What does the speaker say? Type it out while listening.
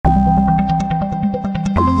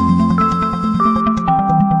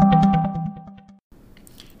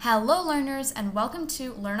Hello, learners, and welcome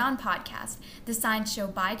to Learn On Podcast, the science show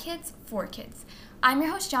by kids for kids. I'm your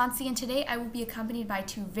host, Johnsy, and today I will be accompanied by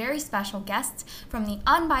two very special guests from the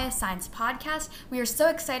Unbiased Science Podcast. We are so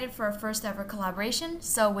excited for our first ever collaboration,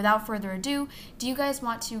 so without further ado, do you guys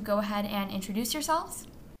want to go ahead and introduce yourselves?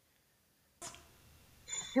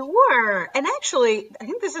 Sure. And actually, I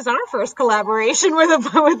think this is our first collaboration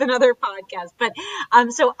with another podcast. But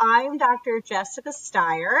so I'm Dr. Jessica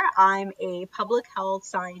Steyer. I'm a public health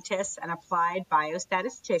scientist and applied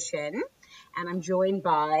biostatistician, and I'm joined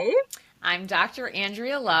by. I'm Dr.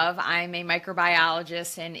 Andrea Love. I'm a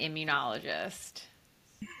microbiologist and immunologist.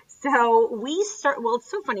 So well, it's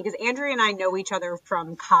so funny because Andrea and I know each other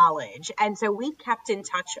from college. And so we kept in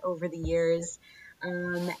touch over the years.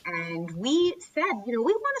 And we said, we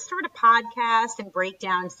want to start a podcast and break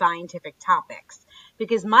down scientific topics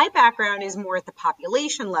because my background is more at the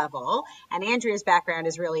population level and Andrea's background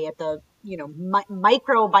is really at the,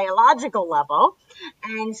 microbiological level.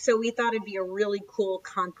 And so we thought it'd be a really cool,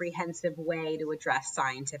 comprehensive way to address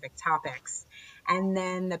scientific topics. And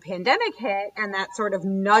then the pandemic hit and that sort of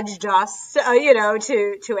nudged us,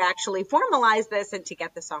 to actually formalize this and to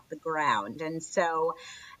get this off the ground. And so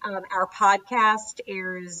our podcast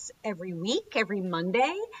airs every week, every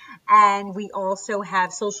Monday, and we also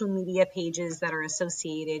have social media pages that are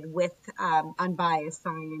associated with Unbiased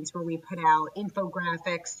Science where we put out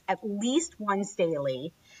infographics at least once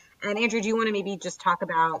daily. And Andrew, do you want to maybe just talk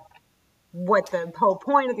about what the whole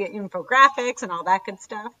point of the infographics and all that good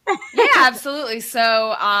stuff? Yeah, absolutely.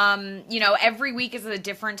 So, every week is a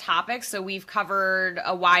different topic. So we've covered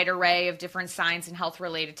a wide array of different science and health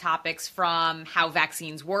related topics from how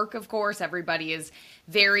vaccines work, of course. Everybody is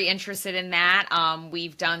very interested in that.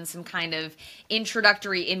 We've done some kind of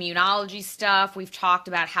introductory immunology stuff. We've talked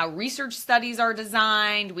about how research studies are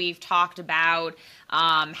designed. We've talked about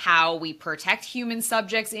how we protect human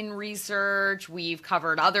subjects in research. We've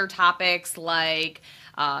covered other topics like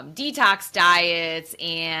detox diets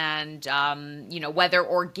and, whether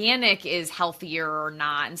organic is healthier or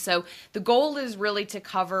not. And so the goal is really to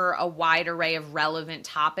cover a wide array of relevant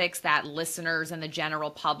topics that listeners and the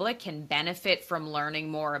general public can benefit from learning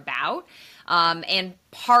more about. And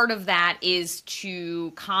part of that is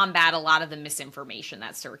to combat a lot of the misinformation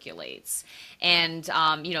that circulates. And,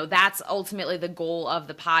 that's ultimately the goal of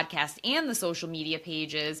the podcast and the social media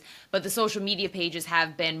pages. But the social media pages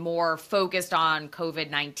have been more focused on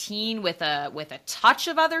COVID-19 with a touch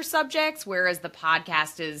of other subjects, whereas the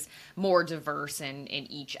podcast is more diverse in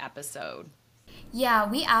each episode. Yeah,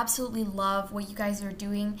 we absolutely love what you guys are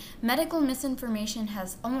doing. Medical misinformation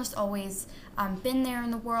has almost always been there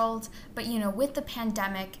in the world, but with the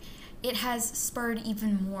pandemic, it has spurred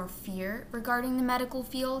even more fear regarding the medical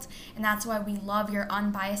field, and that's why we love your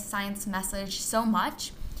unbiased science message so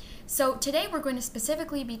much. So today we're going to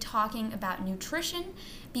specifically be talking about nutrition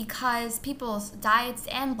because people's diets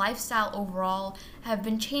and lifestyle overall have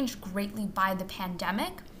been changed greatly by the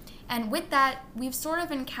pandemic. And with that, we've sort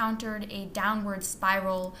of encountered a downward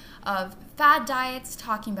spiral of fad diets,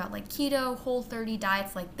 talking about like keto, Whole30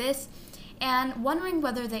 diets like this, and wondering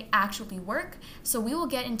whether they actually work. So we will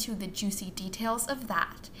get into the juicy details of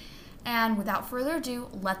that. And without further ado,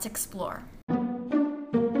 let's explore.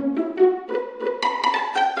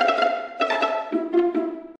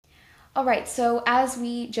 Alright, so as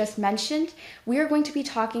we just mentioned, we are going to be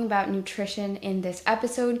talking about nutrition in this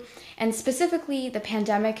episode, and specifically the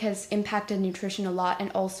pandemic has impacted nutrition a lot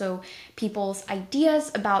and also people's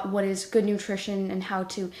ideas about what is good nutrition and how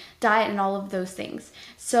to diet and all of those things.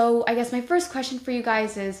 So I guess my first question for you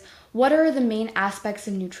guys is, what are the main aspects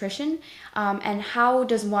of nutrition, and how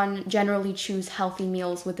does one generally choose healthy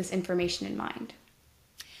meals with this information in mind?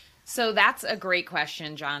 So that's a great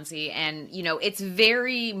question, Johnsy. And, it's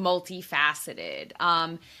very multifaceted.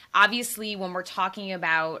 Obviously, when we're talking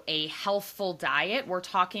about a healthful diet, we're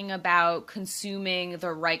talking about consuming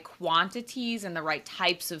the right quantities and the right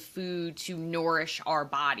types of food to nourish our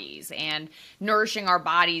bodies. And nourishing our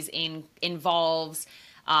bodies involves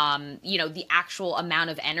the actual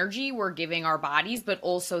amount of energy we're giving our bodies, but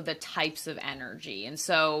also the types of energy. And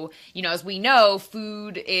so, as we know,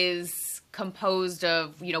 food is composed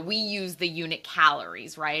of, we use the unit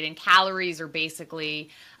calories, right? And calories are basically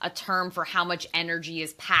a term for how much energy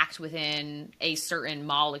is packed within a certain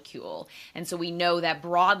molecule. And so we know that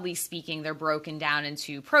broadly speaking, they're broken down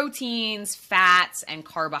into proteins, fats, and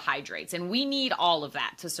carbohydrates. And we need all of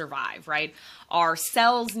that to survive, right? Our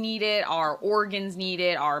cells need it, our organs need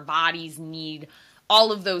it, our bodies need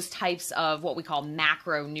all of those types of what we call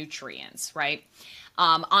macronutrients, right?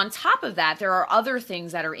 On top of that, there are other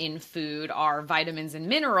things that are in food, are vitamins and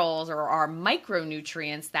minerals, or are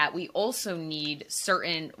micronutrients that we also need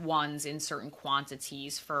certain ones in certain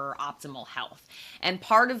quantities for optimal health. And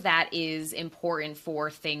part of that is important for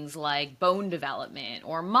things like bone development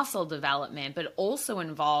or muscle development, but also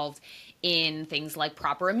involved in things like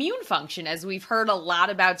proper immune function. As we've heard a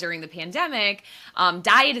lot about during the pandemic,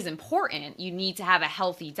 diet is important. You need to have a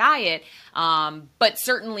healthy diet, but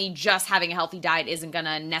certainly just having a healthy diet isn't going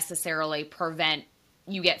to necessarily prevent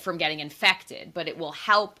you from getting infected, but it will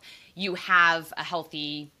help you have a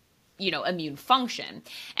healthy, immune function.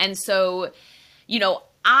 And so,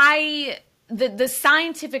 the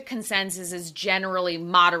scientific consensus is generally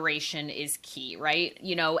moderation is key, right?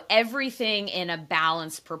 Everything in a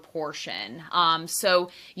balanced proportion.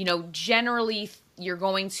 Generally you're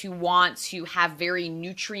going to want to have very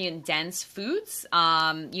nutrient dense foods.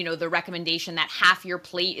 The recommendation that half your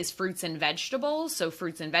plate is fruits and vegetables. So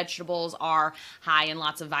fruits and vegetables are high in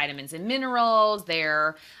lots of vitamins and minerals. They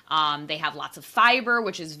have lots of fiber,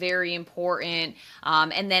 which is very important.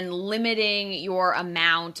 And then limiting your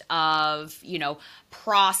amount of,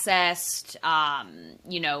 processed,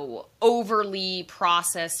 overly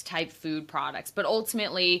processed type food products. But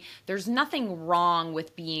ultimately, there's nothing wrong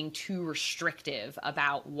with being too restrictive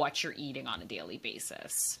about what you're eating on a daily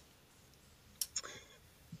basis.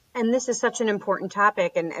 And this is such an important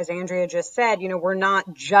topic. And as Andrea just said, we're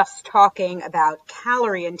not just talking about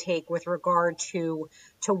calorie intake with regard to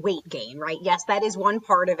weight gain, right? Yes, that is one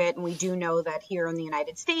part of it. And we do know that here in the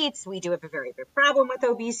United States, we do have a very big problem with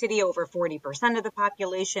obesity. Over 40% of the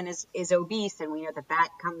population is obese. And we know that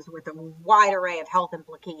comes with a wide array of health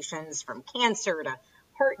implications, from cancer to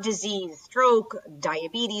heart disease, stroke,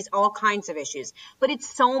 diabetes, all kinds of issues. But it's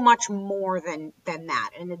so much more than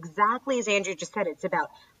that. And exactly as Andrea just said, it's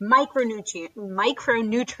about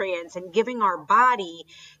micronutrients and giving our body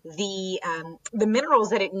the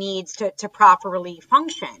minerals that it needs to properly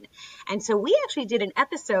function. And so we actually did an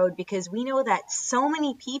episode because we know that so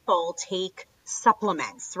many people take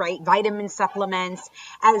supplements, right? Vitamin supplements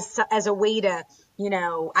as a way to,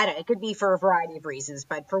 it could be for a variety of reasons,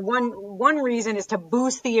 but for one reason is to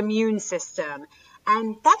boost the immune system.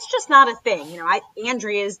 And that's just not a thing.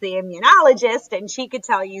 Andrea is the immunologist, and she could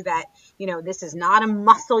tell you that, this is not a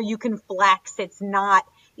muscle you can flex. It's not,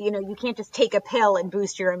 you can't just take a pill and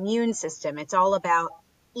boost your immune system. It's all about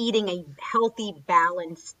eating a healthy,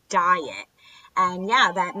 balanced diet. And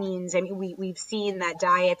yeah, that means, we've seen that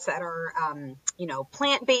diets that are,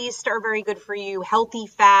 plant-based are very good for you, healthy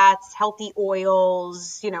fats, healthy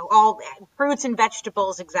oils, all fruits and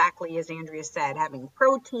vegetables, exactly as Andrea said, having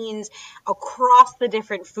proteins across the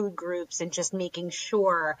different food groups and just making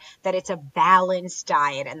sure that it's a balanced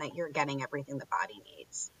diet and that you're getting everything the body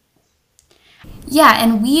needs. Yeah,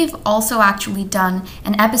 and we've also actually done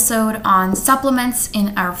an episode on supplements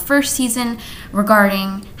in our first season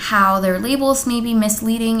regarding how their labels may be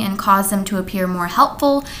misleading and cause them to appear more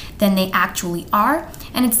helpful than they actually are.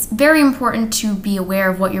 And it's very important to be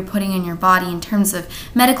aware of what you're putting in your body in terms of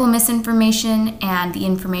medical misinformation and the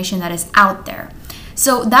information that is out there.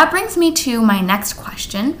 So that brings me to my next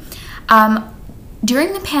question.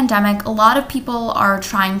 During the pandemic, a lot of people are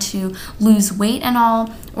trying to lose weight and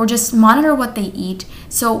all, or just monitor what they eat.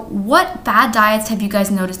 So what fad diets have you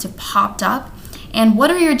guys noticed have popped up? And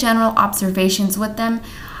what are your general observations with them?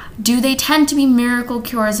 Do they tend to be miracle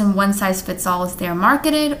cures and one size fits all as they're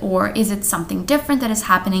marketed, or is it something different that is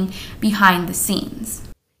happening behind the scenes?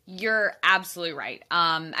 You're absolutely right.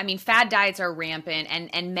 Fad diets are rampant,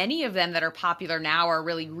 and many of them that are popular now are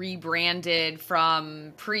really rebranded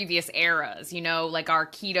from previous eras. Like our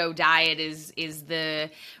keto diet is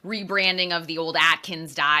the rebranding of the old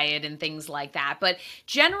Atkins diet and things like that. But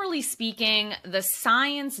generally speaking, the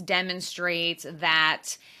science demonstrates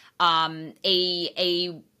that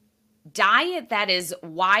a diet that is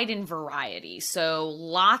wide in variety, so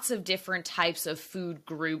lots of different types of food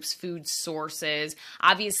groups, food sources,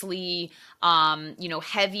 obviously,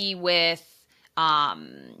 heavy with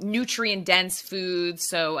nutrient dense foods.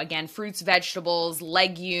 So again, fruits, vegetables,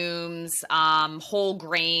 legumes, whole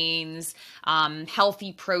grains,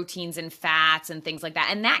 healthy proteins and fats and things like that.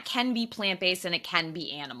 And that can be plant-based and it can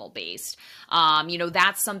be animal-based.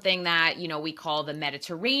 That's something that, we call the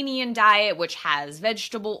Mediterranean diet, which has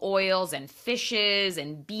vegetable oils and fishes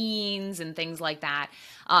and beans and things like that.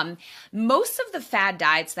 Most of the fad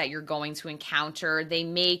diets that you're going to encounter, they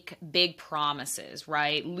make big promises,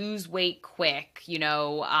 right? Lose weight quick,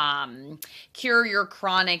 cure your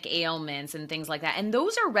chronic ailments and things like that. And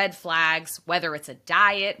those are red flags, whether it's a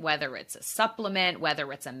diet, whether it's a supplement,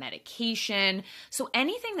 whether it's a medication. So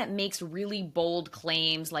anything that makes really bold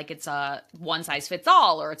claims like it's a one size fits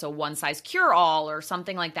all or it's a one size cure all or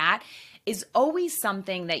something like that is always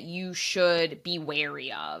something that you should be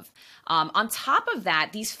wary of. On top of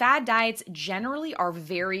that, these fad diets generally are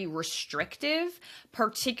very restrictive,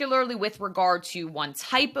 particularly with regard to one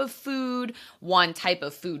type of food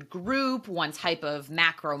group, one type of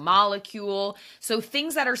macromolecule. So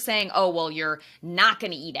things that are saying, oh, well, you're not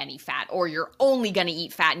going to eat any fat, or you're only going to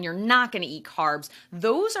eat fat and you're not going to eat carbs,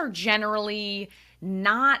 those are generally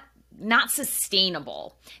not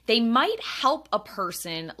sustainable. They might help a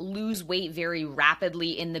person lose weight very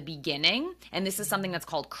rapidly in the beginning, and this is something that's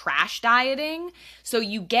called crash dieting. So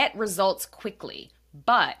you get results quickly,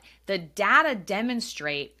 but the data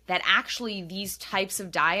demonstrate that actually these types of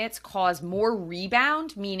diets cause more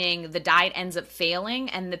rebound, meaning the diet ends up failing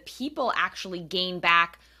and the people actually gain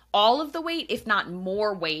back all of the weight, if not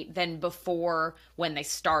more weight than before when they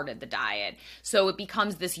started the diet. So it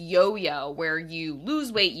becomes this yo-yo where you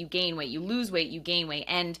lose weight, you gain weight, you lose weight, you gain weight.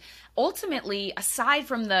 And ultimately, aside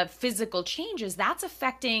from the physical changes, that's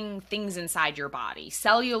affecting things inside your body,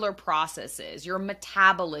 cellular processes, your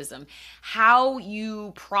metabolism, how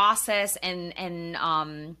you process and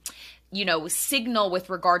signal with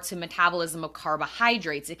regard to metabolism of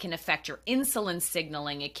carbohydrates. It can affect your insulin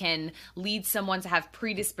signaling. It can lead someone to have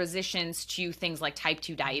predispositions to things like type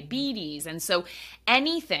 2 diabetes. And so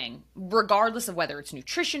anything, regardless of whether it's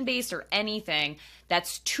nutrition-based or anything,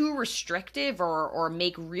 that's too restrictive or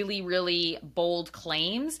make really, really bold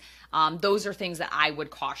claims, those are things that I would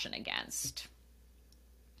caution against.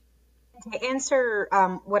 To answer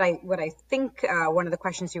what I think one of the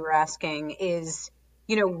questions you were asking is,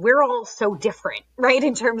 we're all so different, right?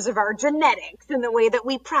 In terms of our genetics and the way that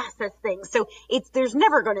we process things. So there's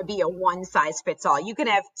never going to be a one size fits all. You can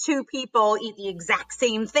have two people eat the exact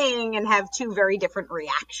same thing and have two very different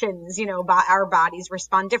reactions. Our bodies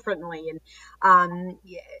respond differently.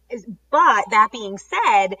 But that being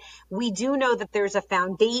said, we do know that there's a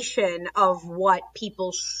foundation of what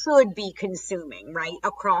people should be consuming, right?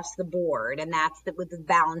 Across the board. And that's with the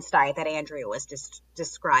balanced diet that Andrea was just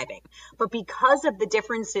describing. But because of the differences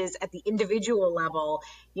at the individual level,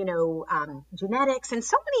 genetics and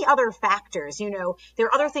so many other factors, there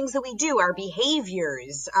are other things that we do, our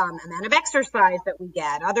behaviors, amount of exercise that we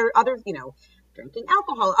get, other, drinking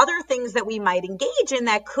alcohol, other things that we might engage in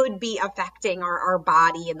that could be affecting our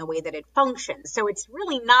body and the way that it functions. So it's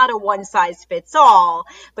really not a one size fits all.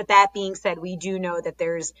 But that being said, we do know that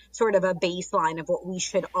there's sort of a baseline of what we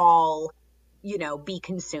should all, be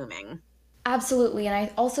consuming. Absolutely. And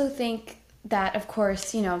I also think that, of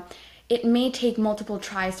course, it may take multiple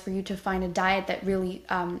tries for you to find a diet that really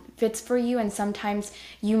fits for you. And sometimes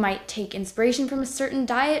you might take inspiration from a certain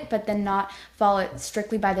diet, but then not follow it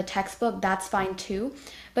strictly by the textbook. That's fine too.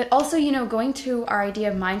 But also, going to our idea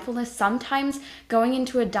of mindfulness, sometimes going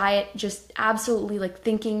into a diet just absolutely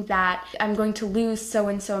thinking that I'm going to lose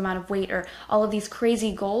so-and-so amount of weight or all of these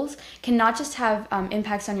crazy goals can not just have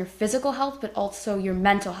impacts on your physical health, but also your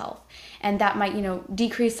mental health. And that might,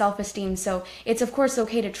 decrease self-esteem. So it's, of course,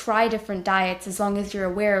 okay to try different diets as long as you're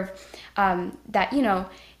aware of that,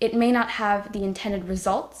 it may not have the intended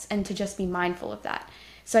results, and to just be mindful of that.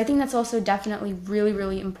 So I think that's also definitely really,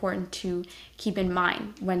 really important to keep in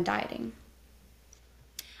mind when dieting.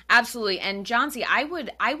 Absolutely. And Johnsy, I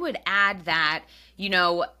would add that,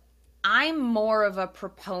 I'm more of a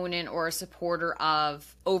proponent or a supporter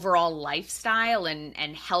of overall lifestyle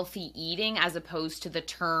and healthy eating as opposed to the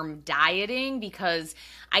term dieting, because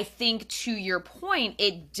I think, to your point,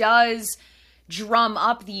 it does drum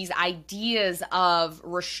up these ideas of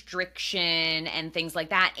restriction and things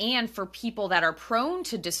like that. And for people that are prone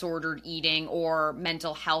to disordered eating or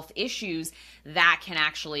mental health issues, that can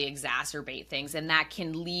actually exacerbate things, and that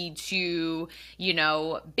can lead to,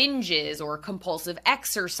 binges or compulsive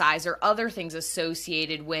exercise or other things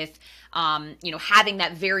associated with, having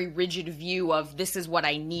that very rigid view of this is what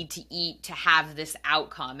I need to eat to have this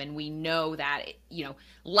outcome. And we know that,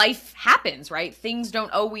 life happens, right? Things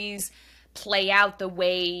don't always play out the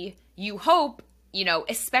way you hope,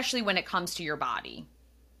 especially when it comes to your body.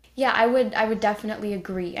 Yeah, I would definitely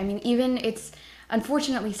agree. I mean, even it's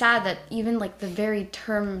unfortunately sad that even the very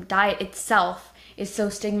term diet itself is so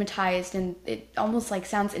stigmatized, and it almost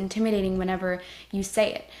sounds intimidating whenever you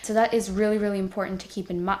say it. So that is really, really important to keep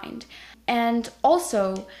in mind. And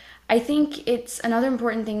also, I think it's another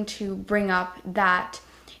important thing to bring up that,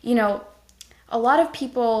 a lot of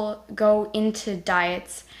people go into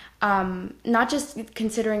diets not just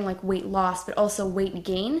considering like weight loss, but also weight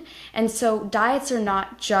gain. And so diets are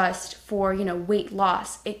not just for, weight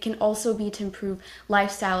loss. It can also be to improve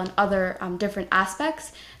lifestyle and other different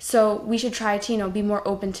aspects. So we should try to, be more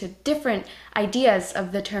open to different ideas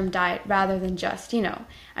of the term diet rather than just,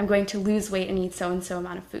 I'm going to lose weight and eat so and so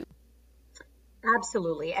amount of food.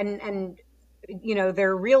 Absolutely. And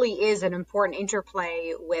there really is an important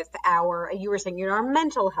interplay with you were saying, our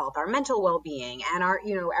mental health, our mental well-being, and our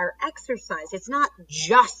exercise. It's not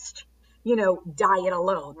just, diet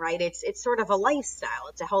alone, right? It's sort of a lifestyle.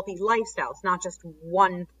 It's a healthy lifestyle. It's not just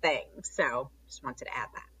one thing. So just wanted to add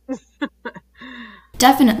that.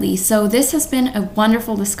 Definitely. So this has been a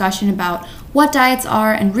wonderful discussion about what diets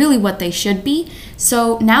are and really what they should be.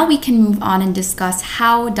 So now we can move on and discuss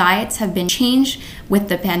how diets have been changed with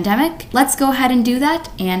the pandemic. Let's go ahead and do that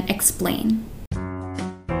and explain.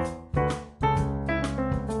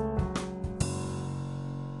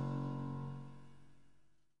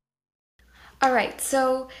 All right,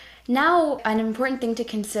 so now an important thing to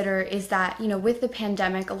consider is that, with the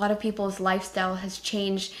pandemic, a lot of people's lifestyle has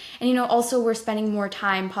changed. And, also we're spending more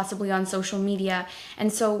time possibly on social media.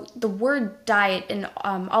 And so the word diet and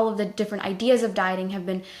all of the different ideas of dieting have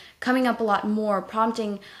been coming up a lot more,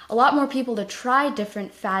 prompting a lot more people to try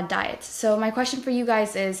different fad diets. So my question for you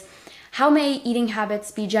guys is, how may eating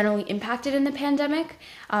habits be generally impacted in the pandemic,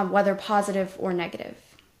 whether positive or negative?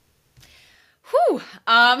 Whew.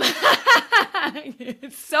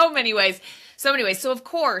 So many ways. So of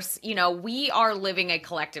course, we are living a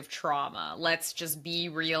collective trauma. Let's just be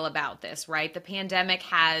real about this, right? The pandemic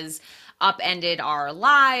has upended our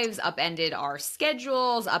lives, upended our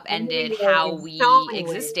schedules, upended how we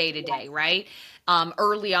exist day to day, right?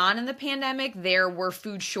 Early on in the pandemic, there were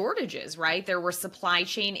food shortages, right? There were supply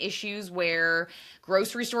chain issues where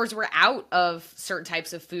grocery stores were out of certain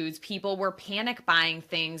types of foods. People were panic buying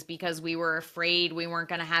things because we were afraid we weren't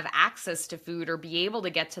going to have access to food or be able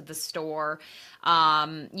to get to the store.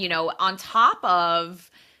 On top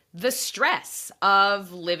of the stress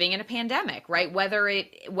of living in a pandemic, right? Whether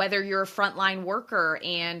you're a frontline worker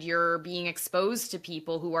and you're being exposed to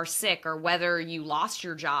people who are sick, or whether you lost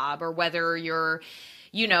your job, or whether you're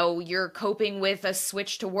coping with a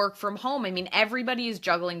switch to work from home. I mean, everybody is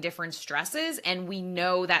juggling different stresses, and we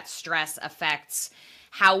know that stress affects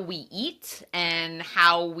how we eat and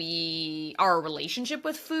our relationship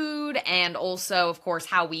with food, and also, of course,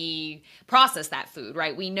 how we process that food,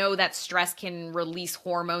 right? We know that stress can release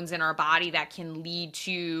hormones in our body that can lead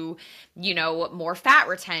to, more fat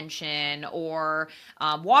retention or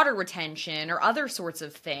water retention or other sorts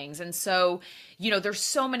of things. And so, there's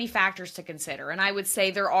so many factors to consider. And I would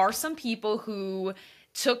say there are some people who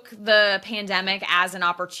took the pandemic as an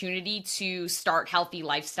opportunity to start healthy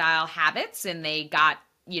lifestyle habits, and they got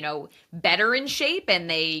better in shape, and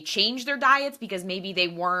they changed their diets because maybe they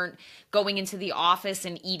weren't going into the office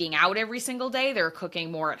and eating out every single day. They're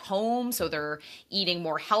cooking more at home, so they're eating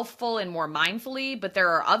more healthful and more mindfully. But there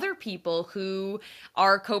are other people who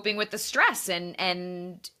are coping with the stress,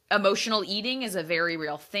 and emotional eating is a very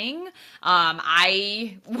real thing.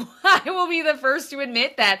 I will be the first to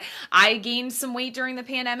admit that I gained some weight during the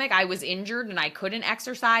pandemic. I was injured and I couldn't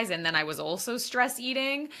exercise, and then I was also stress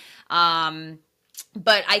eating.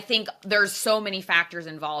 But I think there's so many factors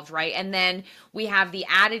involved, right? And then we have the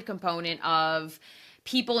added component of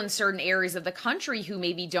people in certain areas of the country who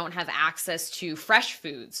maybe don't have access to fresh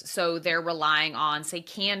foods. So they're relying on, say,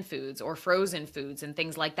 canned foods or frozen foods and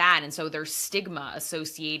things like that. And so there's stigma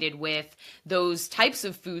associated with those types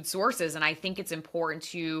of food sources. And I think it's important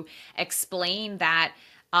to explain that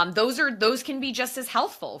those can be just as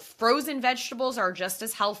healthful. Frozen vegetables are just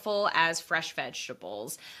as helpful as fresh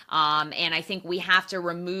vegetables. And I think we have to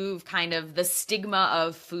remove kind of the stigma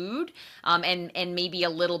of food, and maybe a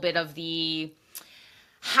little bit of the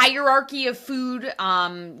hierarchy of food,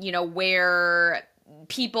 where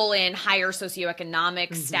people in higher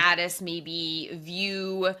socioeconomic status maybe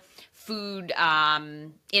view food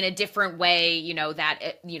in a different way,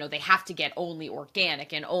 that they have to get only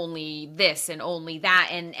organic and only this and only that,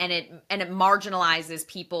 and it marginalizes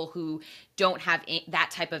people who don't have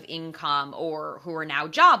that type of income, or who are now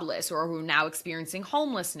jobless, or who are now experiencing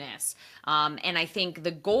homelessness. And I think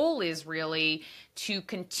the goal is really to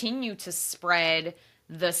continue to spread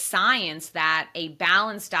the science that a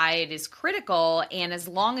balanced diet is critical, and as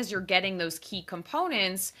long as you're getting those key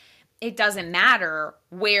components, it doesn't matter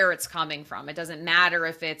where it's coming from. It doesn't matter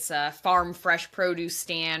if it's a farm fresh produce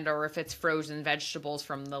stand or if it's frozen vegetables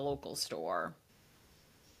from the local store.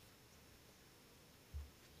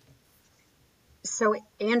 So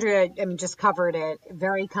Andrea, I mean, just covered it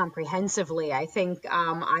very comprehensively. I think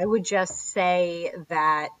I would just say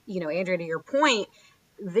that, Andrea, to your point,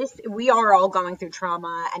 we are all going through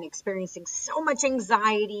trauma and experiencing so much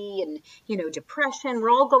anxiety and, depression.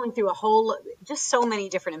 We're all going through just so many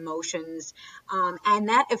different emotions. And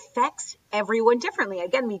that affects everyone differently.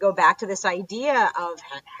 Again, we go back to this idea of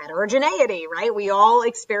heterogeneity, right? We all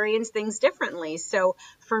experience things differently. So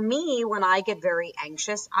for me, when I get very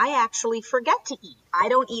anxious, I actually forget to eat. I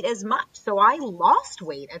don't eat as much. So I lost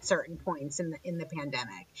weight at certain points in the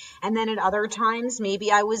pandemic. And then at other times,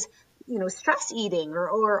 maybe I was stress eating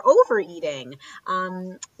or overeating.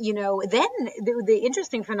 Then the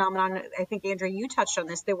interesting phenomenon, I think, Andrea, you touched on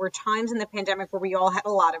this. There were times in the pandemic where we all had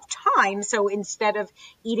a lot of time. So instead of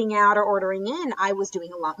eating out or ordering in, I was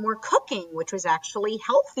doing a lot more cooking, which was actually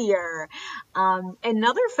healthier.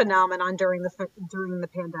 Another phenomenon during the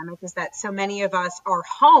pandemic is that so many of us are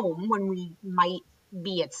home when we might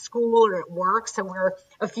be at school or at work, so we're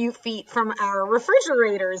a few feet from our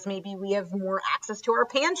refrigerators. Maybe we have more access to our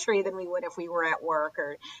pantry than we would if we were at work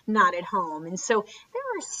or not at home. And so there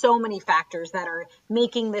are so many factors that are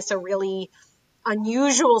making this a really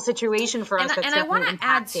unusual situation for us. And I want to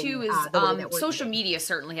add too is social living. media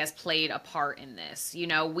certainly has played a part in this.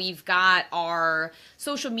 We've got our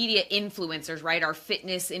social media influencers, right? Our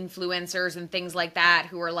fitness influencers and things like that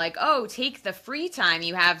who are like, oh, take the free time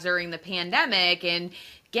you have during the pandemic and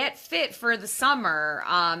get fit for the summer.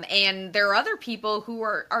 And there are other people who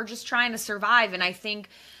are just trying to survive. And I think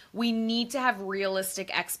we need to have realistic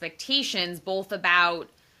expectations both about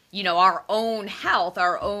our own health,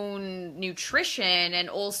 our own nutrition, and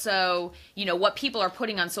also, what people are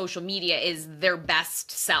putting on social media is their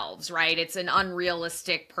best selves, right? It's an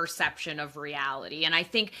unrealistic perception of reality. And I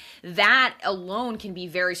think that alone can be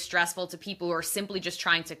very stressful to people who are simply just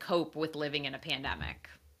trying to cope with living in a pandemic.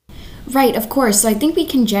 Right, of course. So I think we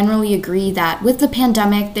can generally agree that with the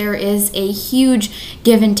pandemic, there is a huge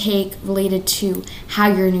give and take related to how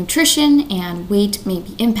your nutrition and weight may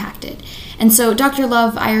be impacted. And so, Dr.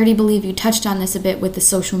 Love, I already believe you touched on this a bit with the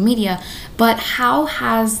social media, but how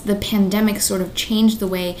has the pandemic sort of changed the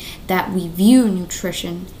way that we view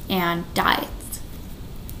nutrition and diets?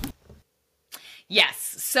 Yes.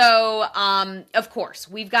 So, of course,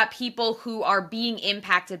 we've got people who are being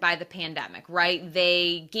impacted by the pandemic, right?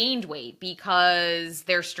 They gained weight because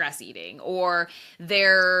they're stress eating, or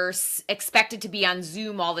they're expected to be on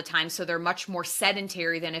Zoom all the time, so they're much more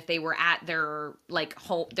sedentary than if they were at their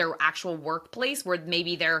home, their actual workplace, where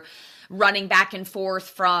maybe they're running back and forth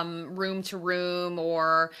from room to room,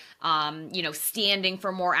 or standing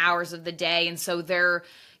for more hours of the day, and so they're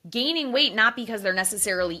gaining weight not because they're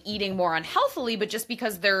necessarily eating more unhealthily, but just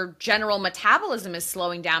because their general metabolism is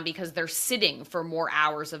slowing down because they're sitting for more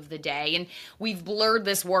hours of the day. And we've blurred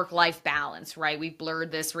this work-life balance, right? We've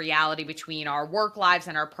blurred this reality between our work lives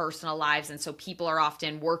and our personal lives. And so people are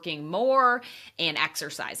often working more and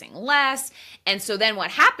exercising less. And so then what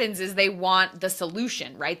happens is they want the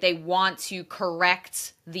solution, right? They want to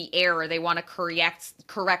correct the error. They want to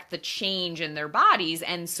correct the change in their bodies.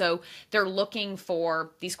 And so they're looking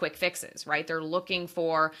for these quick fixes, right? They're looking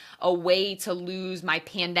for a way to lose my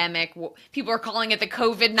pandemic. People are calling it the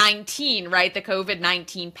COVID-19, right? The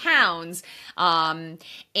COVID-19 pounds.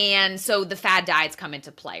 And so the fad diets come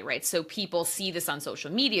into play, right? So people see this on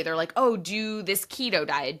social media. They're like, oh, do this keto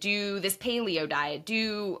diet, do this paleo diet,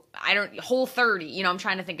 Whole30, I'm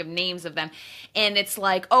trying to think of names of them. And it's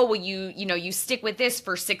like, oh, well, you stick with this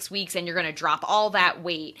for 6 weeks and you're going to drop all that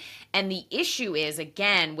weight. And the issue is,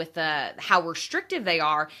 again, with how restrictive they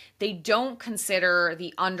are, they don't consider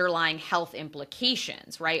the underlying health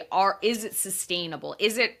implications, right? Is it sustainable?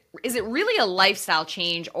 Is it really a lifestyle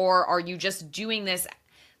change, or are you just doing this,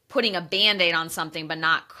 putting a Band-Aid on something, but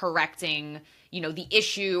not correcting the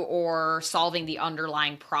issue or solving the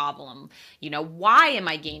underlying problem? Why am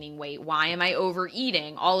I gaining weight? Why am I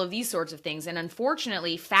overeating? All of these sorts of things. And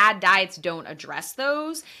unfortunately, fad diets don't address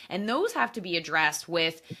those. And those have to be addressed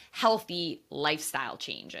with healthy lifestyle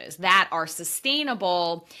changes that are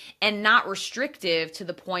sustainable and not restrictive to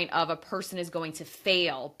the point of a person is going to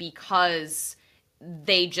fail because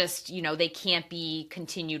they just, they can't be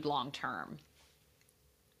continued long term.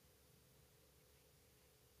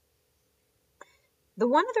 The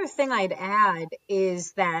one other thing I'd add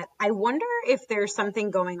is that I wonder if there's something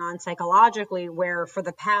going on psychologically where for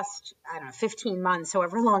the past, 15 months,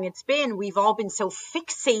 however long it's been, we've all been so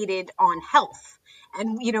fixated on health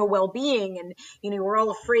and well-being, and we're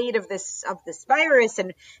all afraid of this virus,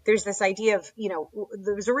 and there's this idea of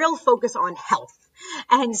there's a real focus on health.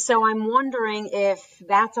 And so I'm wondering if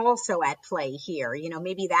that's also at play here.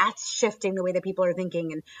 Maybe that's shifting the way that people are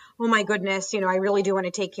thinking, and oh my goodness, I really do want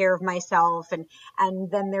to take care of myself,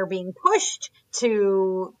 and then they're being pushed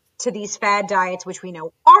to these fad diets, which we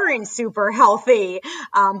know aren't super healthy.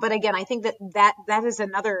 But again, I think that is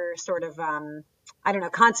another sort of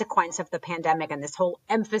consequence of the pandemic and this whole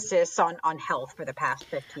emphasis on health for the past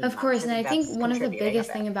 15 months. Of course, and I think one of the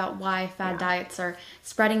biggest thing about why fad diets are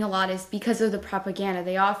spreading a lot is because of the propaganda.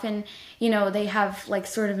 They often, they have like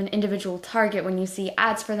sort of an individual target when you see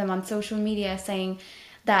ads for them on social media saying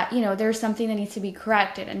that, there's something that needs to be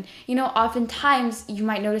corrected. And, oftentimes you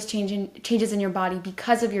might notice changes in your body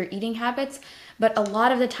because of your eating habits, but a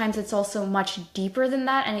lot of the times it's also much deeper than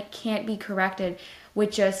that, and it can't be corrected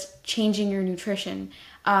with just changing your nutrition.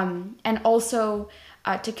 And also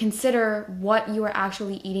to consider what you are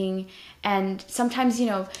actually eating. And sometimes,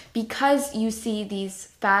 because you see these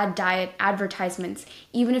fad diet advertisements,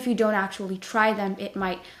 even if you don't actually try them, it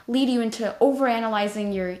might lead you into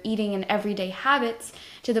overanalyzing your eating and everyday habits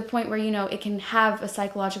to the point where, it can have a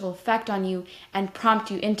psychological effect on you and prompt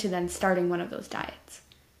you into then starting one of those diets.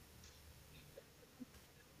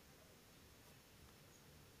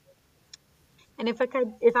 And if I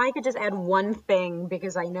could just add one thing,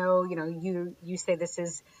 because I know, you say this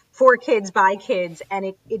is for kids by kids,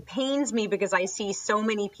 and it pains me because I see so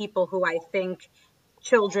many people who I think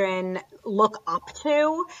children look up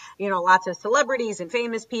to, lots of celebrities and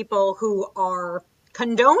famous people who are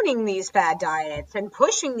condoning these fad diets and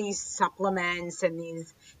pushing these supplements and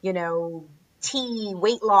these,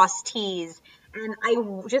 weight loss teas. And I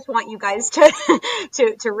just want you guys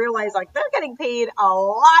to realize, like, they're getting paid a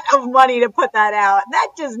lot of money to put that out. That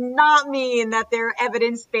does not mean that they're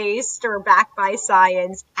evidence-based or backed by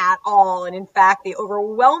science at all. And in fact, the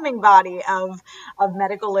overwhelming body of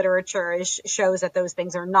medical literature shows that those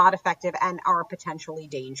things are not effective and are potentially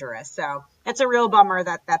dangerous. So it's a real bummer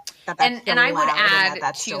that's and I would add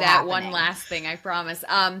that's to that happening. One last thing, I promise.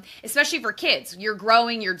 Especially for kids, you're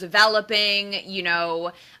growing, you're developing,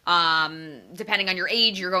 depending on your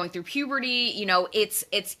age, you're going through puberty,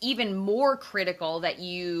 it's even more critical that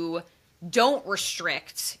you don't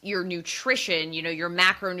restrict your nutrition, your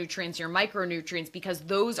macronutrients, your micronutrients, because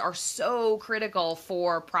those are so critical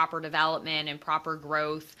for proper development and proper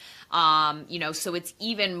growth. So it's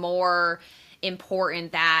even more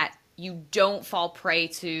important that you don't fall prey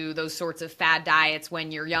to those sorts of fad diets when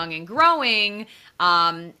you're young and growing.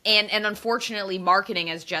 And unfortunately, marketing,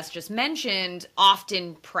 as Jess just mentioned,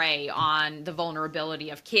 often prey on the vulnerability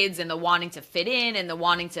of kids and the wanting to fit in and the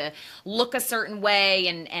wanting to look a certain way.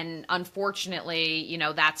 And unfortunately,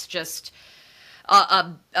 that's just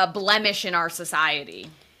a blemish in our society.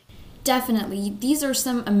 Definitely. These are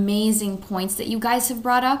some amazing points that you guys have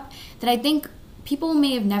brought up that I think people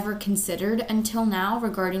may have never considered until now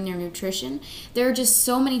regarding their nutrition. There are just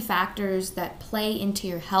so many factors that play into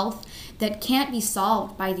your health that can't be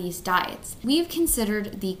solved by these diets. We've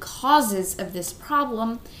considered the causes of this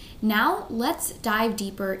problem. Now let's dive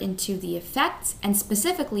deeper into the effects and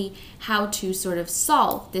specifically how to sort of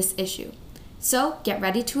solve this issue. So get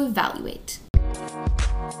ready to evaluate.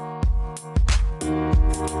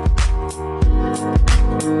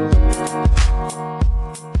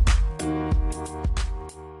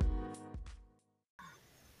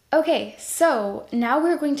 Okay, so now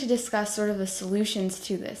we're going to discuss sort of the solutions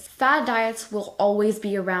to this. Fad diets will always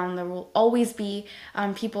be around. There will always be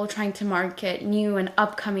people trying to market new and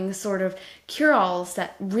upcoming sort of cure-alls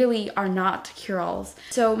that really are not cure-alls.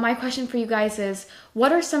 So my question for you guys is,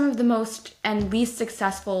 what are some of the most and least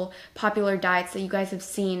successful popular diets that you guys have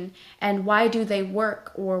seen, and why do they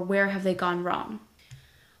work, or where have they gone wrong?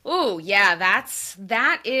 Oh, yeah, that's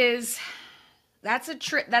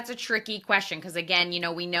a tricky question because, again,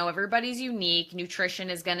 we know everybody's unique. Nutrition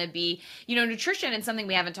is going to be, nutrition, and something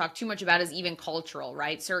we haven't talked too much about is even cultural,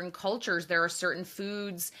 right? Certain cultures, there are certain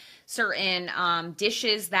foods, certain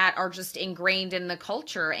dishes that are just ingrained in the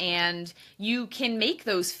culture, and you can make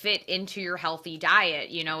those fit into your healthy diet,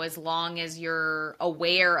 as long as you're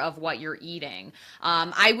aware of what you're eating.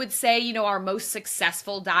 I would say, our most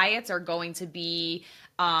successful diets are going to be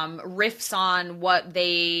riffs on what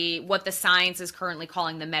the science is currently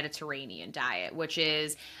calling the Mediterranean diet, which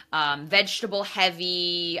is vegetable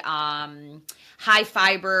heavy, high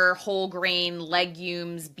fiber, whole grain,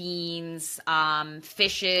 legumes, beans,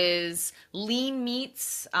 fishes, lean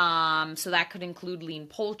meats. So that could include lean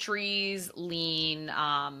poultries, lean,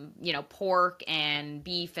 pork and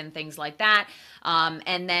beef and things like that.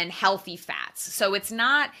 And then healthy fats. So it's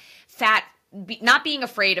not fat not being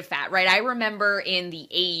afraid of fat, right? I remember in the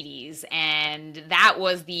 80s, and that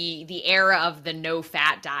was the era of the no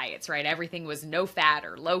fat diets, right? Everything was no fat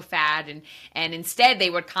or low fat, and instead they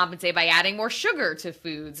would compensate by adding more sugar to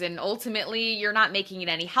foods, and ultimately you're not making it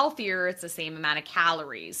any healthier. It's the same amount of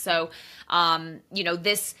calories. So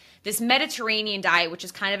this Mediterranean diet, which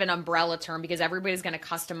is kind of an umbrella term because everybody's going to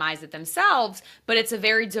customize it themselves, but it's a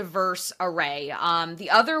very diverse array. The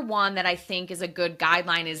other one that I think is a good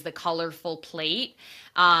guideline is the colorful plate.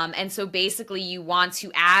 And so basically you want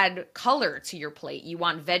to add color to your plate. You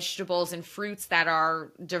want vegetables and fruits that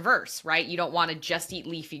are diverse, right? You don't want to just eat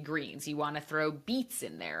leafy greens. You want to throw beets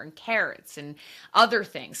in there and carrots and other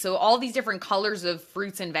things. So all these different colors of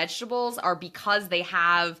fruits and vegetables are because they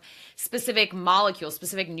have specific molecules,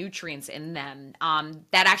 specific nutrients in them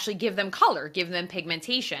that actually give them color, give them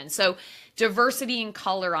pigmentation. So diversity in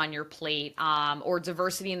color on your plate, or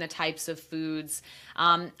diversity in the types of foods.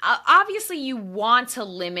 Obviously, you want to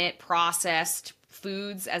limit processed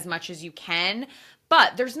foods as much as you can,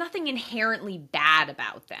 but there's nothing inherently bad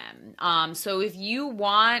about them. So if you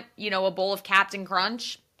want, a bowl of Captain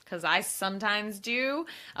Crunch, because I sometimes do,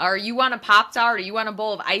 or you want a Pop-Tart, or you want a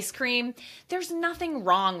bowl of ice cream, there's nothing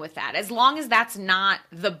wrong with that, as long as that's not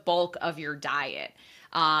the bulk of your diet.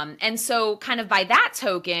 And so kind of by that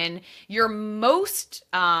token, your most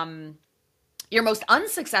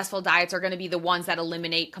unsuccessful diets are going to be the ones that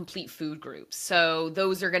eliminate complete food groups. So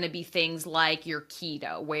those are going to be things like your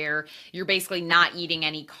keto, where you're basically not eating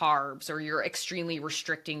any carbs, or you're extremely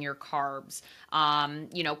restricting your carbs.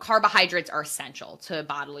 Carbohydrates are essential to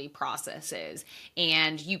bodily processes,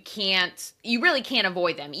 and you really can't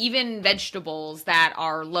avoid them. Even vegetables that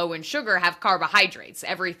are low in sugar have carbohydrates.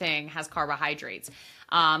 Everything has carbohydrates.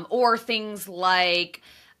 Or things like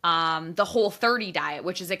the Whole30 diet,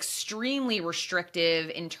 which is extremely restrictive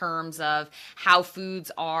in terms of how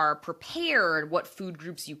foods are prepared, what food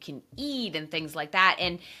groups you can eat, and things like that.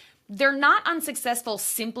 And they're not unsuccessful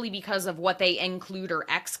simply because of what they include or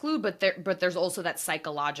exclude, but there's also that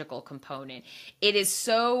psychological component. It is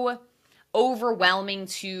so overwhelming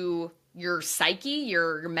to your psyche,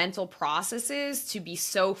 your mental processes, to be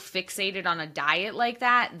so fixated on a diet like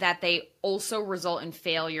that they also result in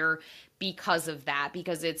failure because of that,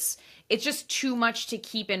 because it's just too much to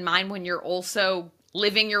keep in mind when you're also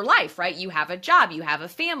living your life, right? You have a job, you have a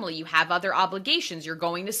family, you have other obligations, you're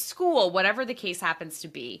going to school, whatever the case happens to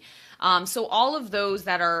be. So all of those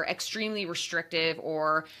that are extremely restrictive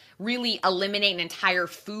or really eliminate an entire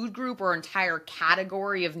food group or entire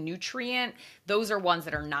category of nutrient, those are ones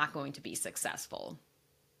that are not going to be successful.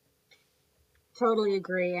 Totally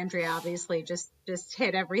agree. Andrea obviously just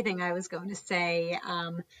hit everything I was going to say.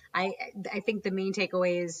 I think the main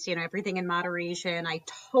takeaway is, everything in moderation. I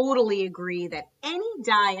totally agree that any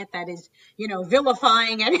diet that is,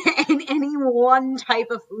 vilifying any one type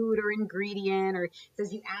of food or ingredient, or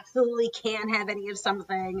says you absolutely can't have any of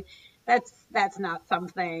something, that's not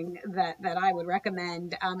something that I would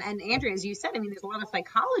recommend. And Andrea, as you said, there's a lot of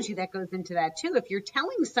psychology that goes into that too. If you're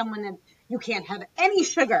telling someone that you can't have any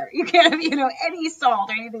sugar, you can't have, any salt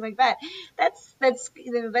or anything like that, that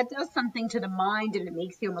does something to the mind, and it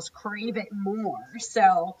makes you almost crave it more.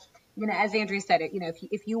 So, as Andrea said,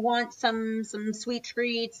 if you want some sweet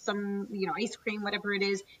treats, some, ice cream, whatever it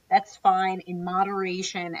is, that's fine in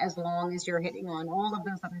moderation, as long as you're hitting on all of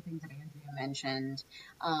those other things that Andrea mentioned.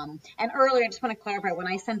 And earlier, I just want to clarify, when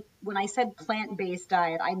I said plant-based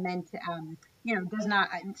diet, I meant, does not,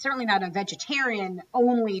 certainly not a vegetarian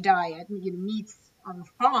only diet. Meats are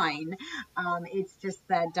fine. It's just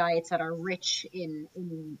that diets that are rich in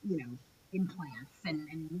plants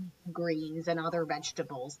and greens and other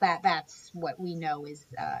vegetables, that's what we know is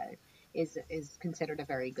considered a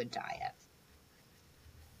very good diet.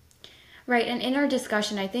 Right, and in our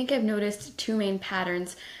discussion, I think I've noticed two main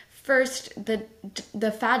patterns. First,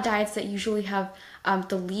 the fad diets that usually have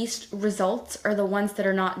the least results are the ones that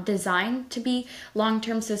are not designed to be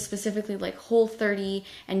long-term. So specifically like Whole30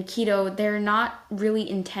 and keto, they're not really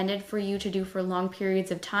intended for you to do for long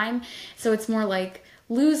periods of time. So it's more like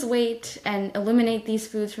lose weight and eliminate these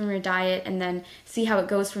foods from your diet and then see how it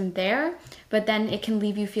goes from there. But then it can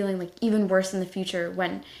leave you feeling like even worse in the future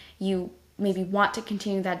when you maybe want to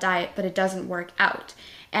continue that diet, but it doesn't work out.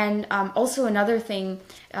 And also another thing,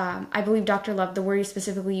 I believe Dr. Love, the word he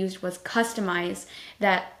specifically used was customize,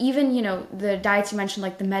 that even, the diets you mentioned,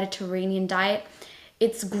 like the Mediterranean diet,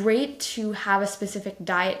 it's great to have a specific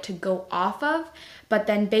diet to go off of, but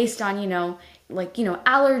then based on,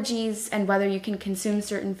 allergies and whether you can consume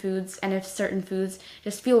certain foods and if certain foods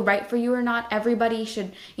just feel right for you or not, everybody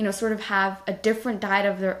should, sort of have a different diet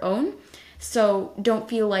of their own. So don't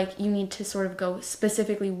feel like you need to sort of go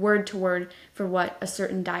specifically word to word for what a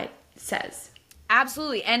certain diet says.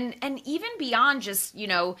 Absolutely. And even beyond just,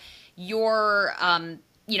 your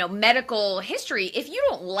medical history, if you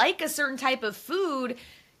don't like a certain type of food,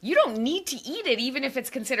 you don't need to eat it even if it's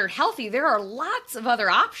considered healthy. There are lots of other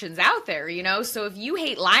options out there. So if you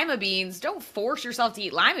hate lima beans, don't force yourself to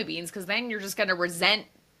eat lima beans, because then you're just going to resent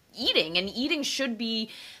eating. And eating should be,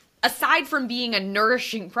 aside from being a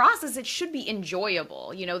nourishing process, it should be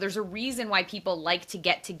enjoyable. There's a reason why people like to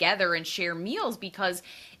get together and share meals, because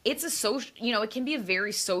it's a social, it can be a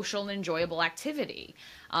very social and enjoyable activity.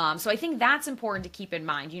 So I think that's important to keep in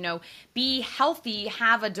mind. Be healthy,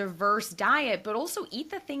 have a diverse diet, but also eat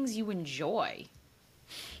the things you enjoy.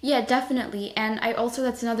 Yeah, definitely. And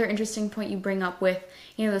that's another interesting point you bring up with,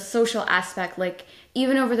 the social aspect. Like,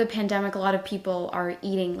 even over the pandemic, a lot of people are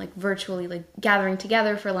eating like virtually, like gathering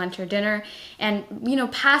together for lunch or dinner. And,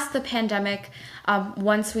 past the pandemic,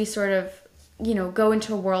 once we sort of, go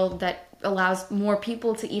into a world that allows more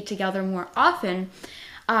people to eat together more often,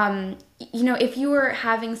 if you were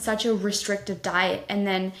having such a restrictive diet and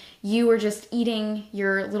then you were just eating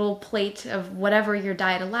your little plate of whatever your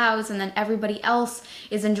diet allows, and then everybody else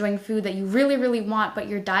is enjoying food that you really, really want, but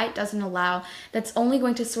your diet doesn't allow, that's only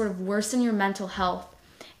going to sort of worsen your mental health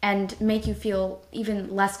and make you feel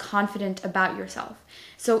even less confident about yourself.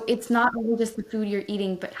 So it's not only just the food you're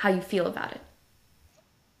eating, but how you feel about it.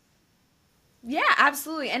 Yeah,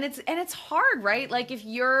 absolutely. And it's hard, right? Like, if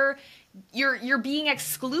you're being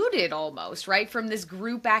excluded almost, right, from this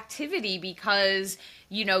group activity because,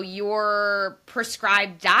 your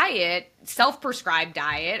prescribed diet, self-prescribed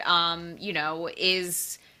diet,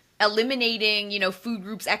 is eliminating, food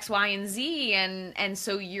groups X, Y, and Z, and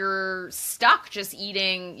so you're stuck just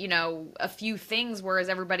eating, a few things, whereas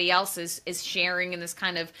everybody else is sharing in this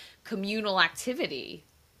kind of communal activity.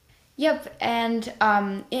 Yep,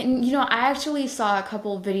 I actually saw a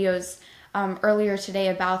couple of videos earlier today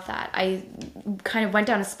about that. I kind of went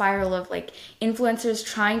down a spiral of like influencers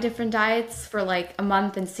trying different diets for like a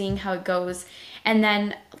month and seeing how it goes, and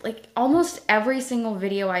then like almost every single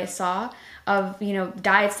video I saw of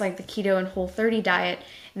diets like the keto and Whole30 diet,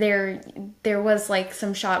 there was like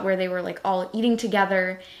some shot where they were like all eating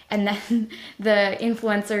together, and then the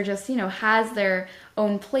influencer just has their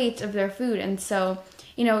own plate of their food. And so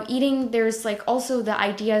eating, there's like also the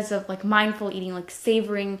ideas of like mindful eating, like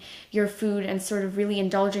savoring your food and sort of really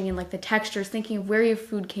indulging in like the textures, thinking of where your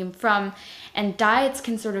food came from. And diets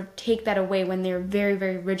can sort of take that away when they're very,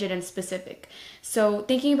 very rigid and specific. So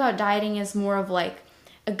thinking about dieting as more of like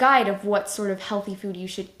a guide of what sort of healthy food you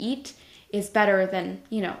should eat is better than,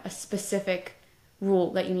 a specific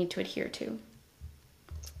rule that you need to adhere to.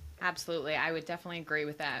 Absolutely. I would definitely agree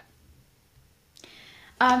with that.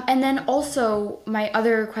 And then also, my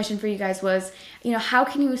other question for you guys was, how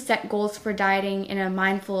can you set goals for dieting in a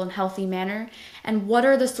mindful and healthy manner? And what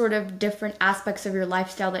are the sort of different aspects of your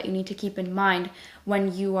lifestyle that you need to keep in mind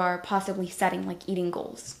when you are possibly setting like eating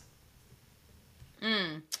goals?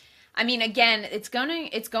 I mean, again, it's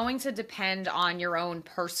going to depend on your own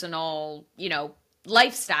personal,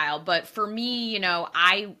 lifestyle. But for me,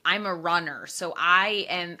 I'm a runner, so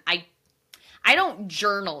I don't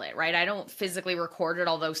journal it, right? I don't physically record it,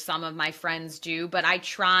 although some of my friends do, but I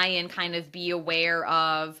try and kind of be aware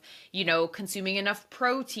of, consuming enough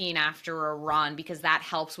protein after a run, because that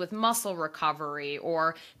helps with muscle recovery,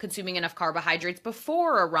 or consuming enough carbohydrates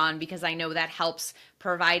before a run because I know that helps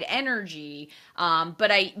provide energy.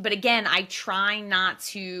 But again, I try not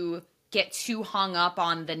to get too hung up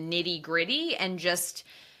on the nitty gritty and just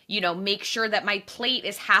make sure that my plate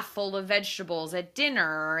is half full of vegetables at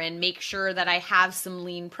dinner, and make sure that I have some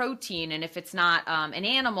lean protein. And if it's not an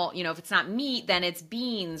animal, if it's not meat, then it's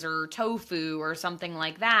beans or tofu or something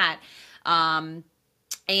like that.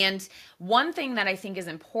 And one thing that I think is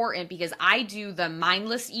important, because I do the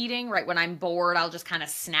mindless eating, right? When I'm bored, I'll just kind of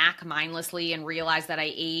snack mindlessly and realize that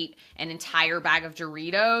I ate an entire bag of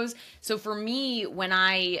Doritos. So for me, when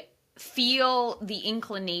I feel the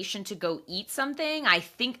inclination to go eat something, I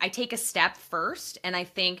think I take a step first and I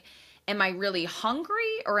think, am I really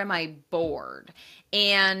hungry or am I bored?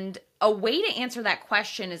 And a way to answer that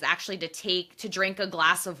question is actually to drink a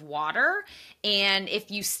glass of water. And if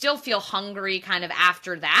you still feel hungry kind of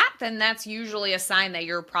after that, then that's usually a sign that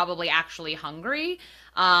you're probably actually hungry.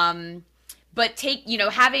 But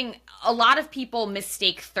having a lot of people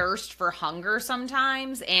mistake thirst for hunger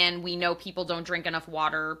sometimes, and we know people don't drink enough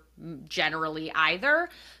water generally either.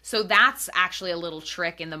 So that's actually a little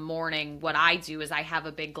trick in the morning. What I do is I have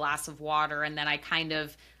a big glass of water, and then I kind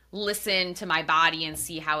of listen to my body and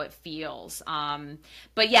see how it feels.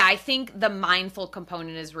 But yeah, I think the mindful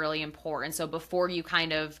component is really important. So before you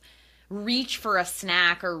kind of reach for a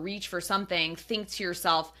snack or reach for something, think to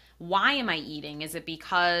yourself, why am I eating? Is it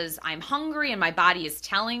because I'm hungry and my body is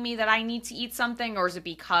telling me that I need to eat something? Or is it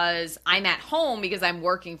because I'm at home because I'm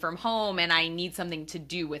working from home and I need something to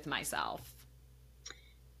do with myself?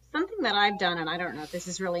 Something that I've done, and I don't know if this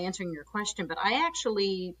is really answering your question, but I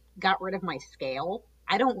actually got rid of my scale.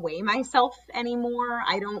 I don't weigh myself anymore.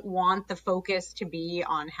 I don't want the focus to be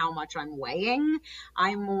on how much I'm weighing.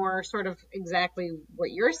 I'm more sort of exactly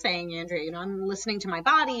what you're saying, Andrea. I'm listening to my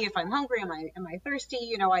body. If I'm hungry, am I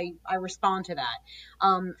thirsty? I respond to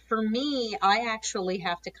that. For me, I actually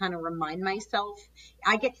have to kind of remind myself.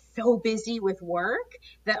 I get so busy with work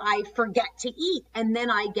that I forget to eat, and then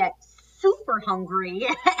I get super hungry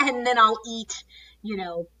and then I'll eat,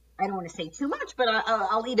 I don't want to say too much, but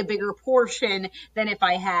I'll eat a bigger portion than if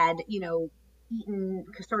I had, eaten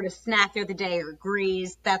sort of snack the other day or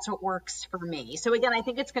grazed. That's what works for me. So again, I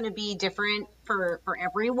think it's going to be different for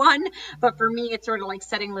everyone, but for me, it's sort of like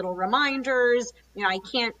setting little reminders. I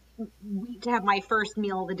can't wait to have my first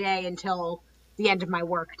meal of the day until the end of my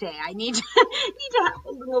work day. I need to have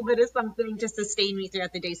a little bit of something to sustain me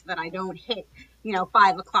throughout the day so that I don't hit,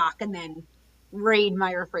 5 o'clock and then raid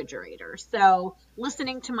my refrigerator. So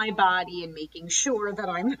listening to my body and making sure that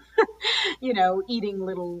I'm, eating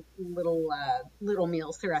little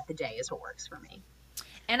meals throughout the day is what works for me.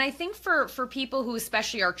 And I think for people who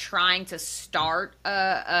especially are trying to start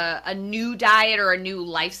a new diet or a new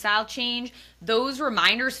lifestyle change, those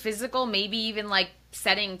reminders, physical, maybe even like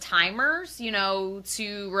setting timers,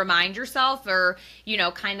 to remind yourself, or,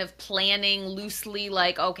 kind of planning loosely,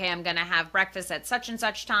 like, okay, I'm going to have breakfast at such and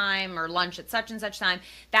such time or lunch at such and such time.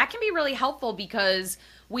 That can be really helpful because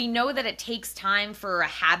we know that it takes time for a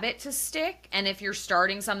habit to stick. And if you're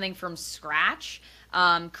starting something from scratch,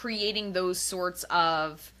 creating those sorts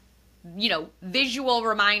of, visual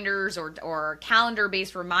reminders or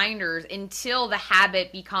calendar-based reminders until the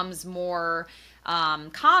habit becomes more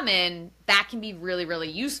common, that can be really, really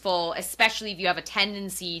useful, especially if you have a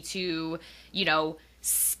tendency to,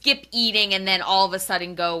 skip eating and then all of a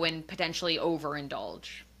sudden go and potentially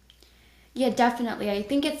overindulge. Yeah, definitely. I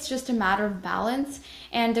think it's just a matter of balance.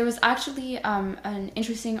 And there was actually an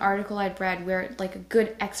interesting article I'd read where like a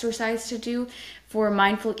good exercise to do for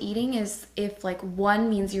mindful eating is if like 1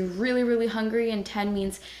 means you're really, really hungry and 10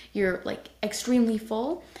 means you're like extremely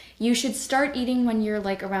full, you should start eating when you're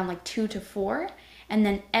like around like 2 to 4 and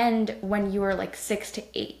then end when you are like 6 to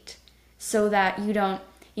 8 so that you don't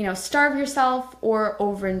starve yourself or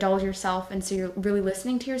overindulge yourself, and so you're really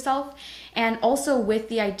listening to yourself. And also with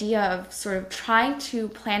the idea of sort of trying to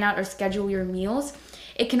plan out or schedule your meals,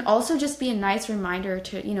 it can also just be a nice reminder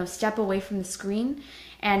to, step away from the screen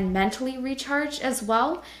and mentally recharge as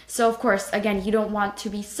well. So of course, again, you don't want to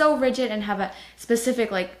be so rigid and have a specific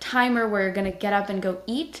like timer where you're going to get up and go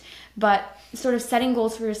eat, but sort of setting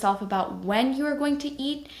goals for yourself about when you are going to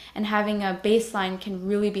eat and having a baseline can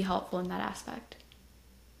really be helpful in that aspect.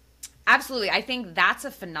 Absolutely. I think that's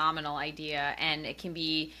a phenomenal idea, and it can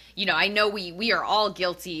be, I know we are all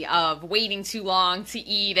guilty of waiting too long to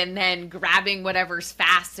eat and then grabbing whatever's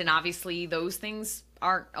fast, and obviously those things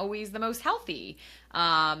aren't always the most healthy.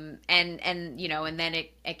 And then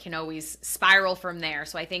it can always spiral from there.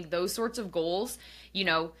 So I think those sorts of goals,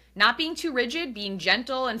 not being too rigid, being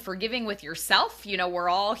gentle and forgiving with yourself, we're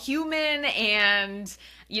all human, and,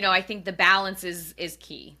 I think the balance is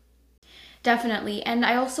key. Definitely. And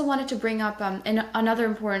I also wanted to bring up another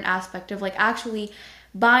important aspect of like actually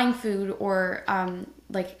buying food or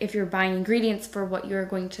like if you're buying ingredients for what you're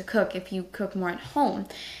going to cook, if you cook more at home,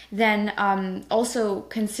 then also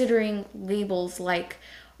considering labels like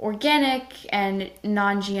organic and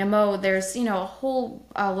non-GMO. There's, a whole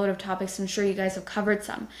load of topics. I'm sure you guys have covered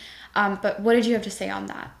some. But what did you have to say on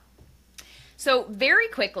that? So very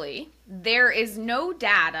quickly, there is no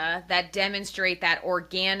data that demonstrate that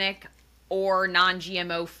organic or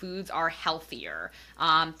non-GMO foods are healthier.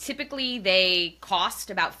 Typically, they cost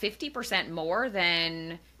about 50% more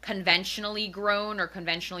than conventionally grown or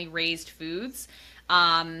conventionally raised foods.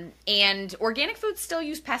 And organic foods still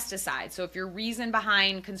use pesticides. So if your reason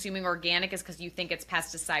behind consuming organic is because you think it's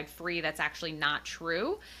pesticide free, that's actually not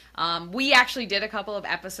true. We actually did a couple of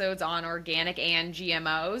episodes on organic and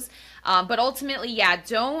GMOs. But ultimately,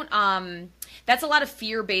 that's a lot of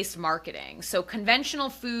fear-based marketing. So conventional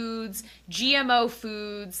foods, GMO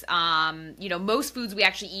foods, most foods we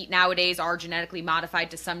actually eat nowadays are genetically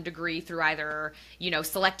modified to some degree through either,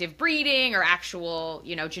 selective breeding or actual,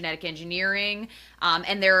 genetic engineering.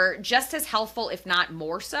 And they're just as healthful, if not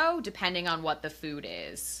more so, depending on what the food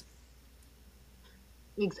is.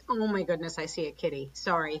 Oh my goodness, I see a kitty.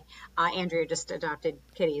 Sorry. Andrea just adopted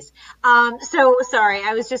kitties. So sorry,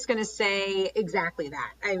 I was just going to say exactly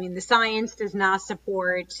that. I mean, the science does not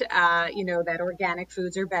support, that organic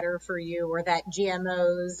foods are better for you or that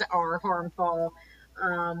GMOs are harmful.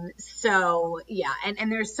 So yeah,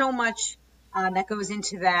 and there's so much that goes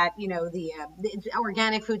into that. The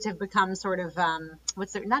organic foods have become sort of,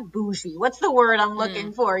 not bougie. What's the word I'm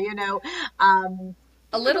looking for? Um,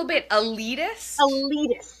 A little bit elitist.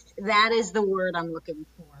 elitist. That is the word I'm looking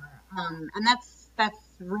for. And that's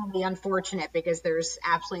really unfortunate because there's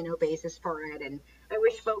absolutely no basis for it. And I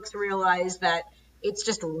wish folks realize that it's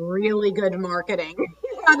just really good marketing.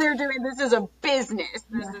 They're doing this as a business.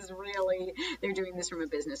 They're doing this from a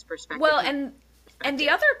business perspective. Well, and the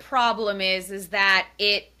other problem is that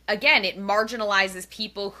it marginalizes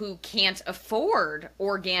people who can't afford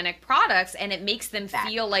organic products, and it makes them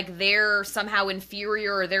feel like they're somehow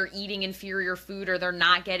inferior, or they're eating inferior food, or they're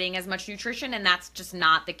not getting as much nutrition, and that's just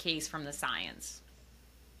not the case from the science.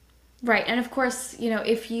 Right. And of course,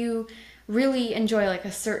 if you really enjoy like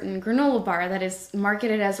a certain granola bar that is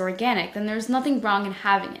marketed as organic, then there's nothing wrong in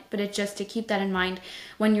having it. But it's just to keep that in mind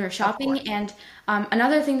when you're shopping. And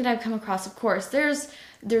another thing that I've come across, of course,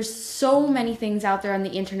 there's so many things out there on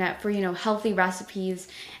the internet for healthy recipes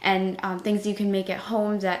and things you can make at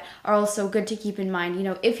home that are also good to keep in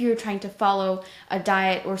mind. If you're trying to follow a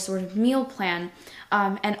diet or sort of meal plan.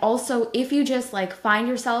 And also, if you just like find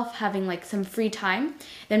yourself having like some free time,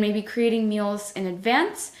 then maybe creating meals in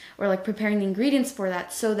advance or like preparing the ingredients for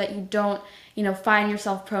that so that you don't, find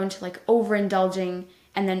yourself prone to like overindulging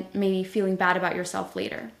and then maybe feeling bad about yourself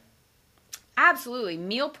later. Absolutely.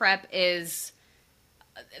 Meal prep is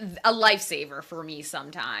a lifesaver for me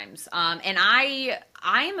sometimes. And I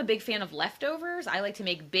am a big fan of leftovers. I like to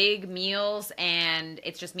make big meals, and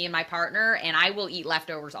it's just me and my partner, and I will eat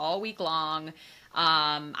leftovers all week long.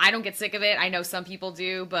 I don't get sick of it. I know some people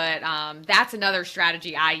do, but that's another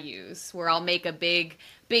strategy I use, where I'll make a big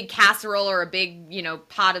casserole or a big,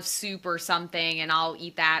 pot of soup or something, and I'll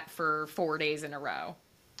eat that for 4 days in a row.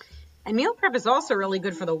 And meal prep is also really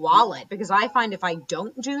good for the wallet because I find if I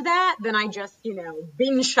don't do that, then I just,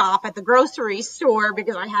 binge shop at the grocery store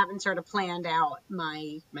because I haven't sort of planned out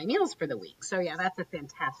my meals for the week. So yeah, that's a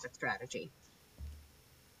fantastic strategy.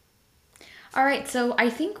 All right, so I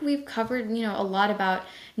think we've covered, a lot about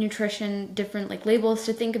nutrition, different like labels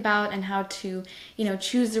to think about and how to,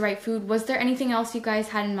 choose the right food. Was there anything else you guys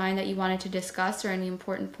had in mind that you wanted to discuss or any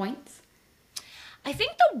important points? I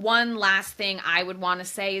think the one last thing I would want to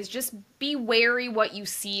say is just be wary what you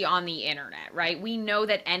see on the internet, right? We know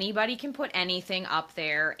that anybody can put anything up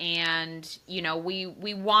there, and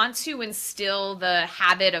we want to instill the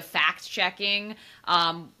habit of fact checking.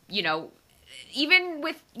 Even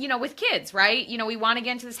with kids, right? We want to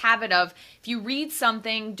get into this habit of, if you read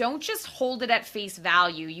something, don't just hold it at face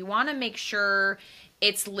value. You want to make sure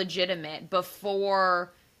it's legitimate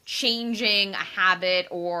before changing a habit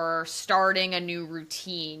or starting a new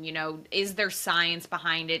routine. Is there science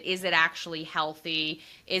behind it? Is it actually healthy?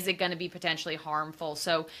 Is it going to be potentially harmful?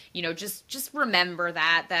 So, just remember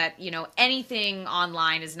that anything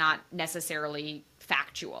online is not necessarily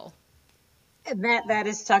factual. That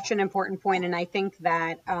is such an important point, and I think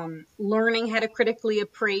that learning how to critically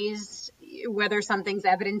appraise whether something's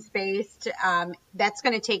evidence-based, that's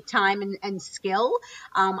going to take time and skill.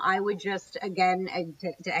 I would just, again,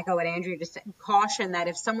 to echo what Andrea just said, caution that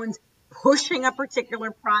if someone's pushing a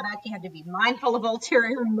particular product, you have to be mindful of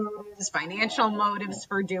ulterior motives, financial motives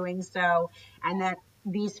for doing so, and that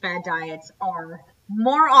these fad diets are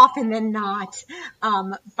more often than not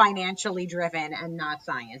financially driven and not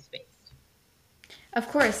science-based. Of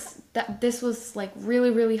course, this was like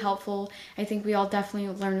really, really helpful. I think we all definitely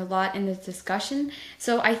learned a lot in this discussion.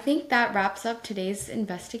 So I think that wraps up today's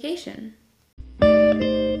investigation.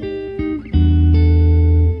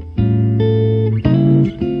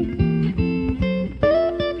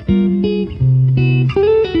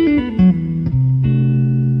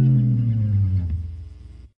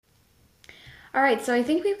 All right, so I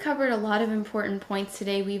think we've covered a lot of important points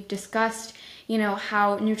today. We've discussed,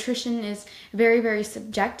 how nutrition is very, very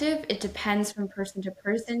subjective. It depends from person to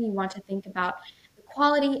person. You want to think about the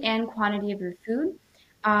quality and quantity of your food.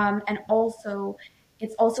 And also,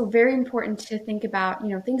 it's also very important to think about,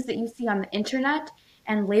 things that you see on the internet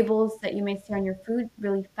and labels that you may see on your food,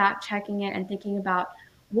 really fact checking it and thinking about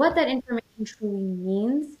what that information truly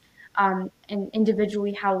means, and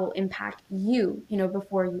individually how it will impact you,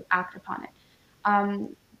 before you act upon it.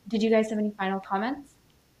 Did you guys have any final comments?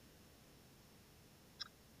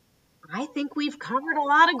 I think we've covered a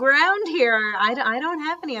lot of ground here. I don't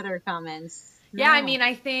have any other comments. Yeah, I No. mean,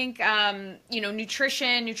 I think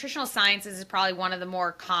nutritional sciences is probably one of the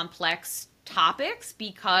more complex topics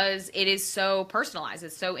because it is so personalized,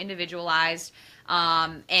 it's so individualized,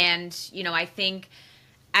 and I think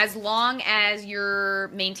as long as you're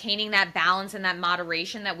maintaining that balance and that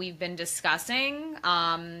moderation that we've been discussing,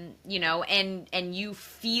 and you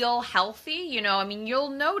feel healthy, I mean, you'll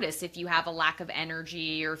notice if you have a lack of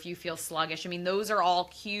energy or if you feel sluggish. I mean, those are all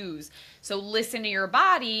cues. So listen to your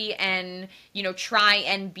body and, try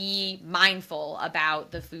and be mindful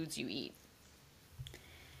about the foods you eat.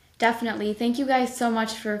 Definitely. Thank you guys so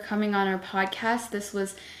much for coming on our podcast. This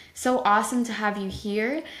was so awesome to have you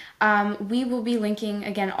here. We will be linking,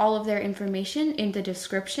 again, all of their information in the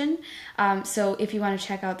description. So if you want to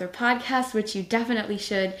check out their podcast, which you definitely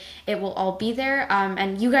should, it will all be there.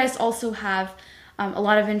 And you guys also have a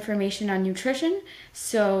lot of information on nutrition.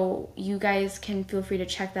 So you guys can feel free to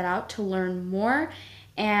check that out to learn more.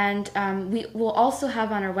 And we will also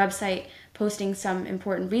have on our website posting some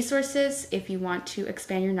important resources if you want to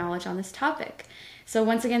expand your knowledge on this topic. So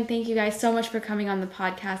once again, thank you guys so much for coming on the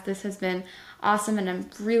podcast. This has been awesome, and I'm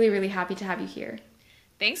really, really happy to have you here.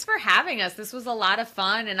 Thanks for having us. This was a lot of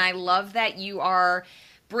fun, and I love that you are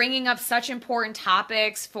bringing up such important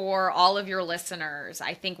topics for all of your listeners.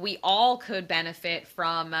 I think we all could benefit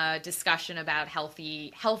from a discussion about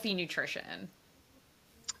healthy nutrition.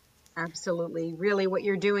 Absolutely. Really, what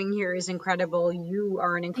you're doing here is incredible. You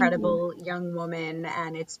are an incredible young woman,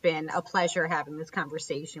 and it's been a pleasure having this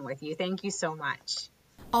conversation with you. Thank you so much.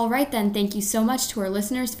 All right, then. Thank you so much to our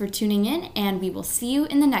listeners for tuning in, and we will see you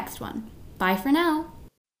in the next one. Bye for now.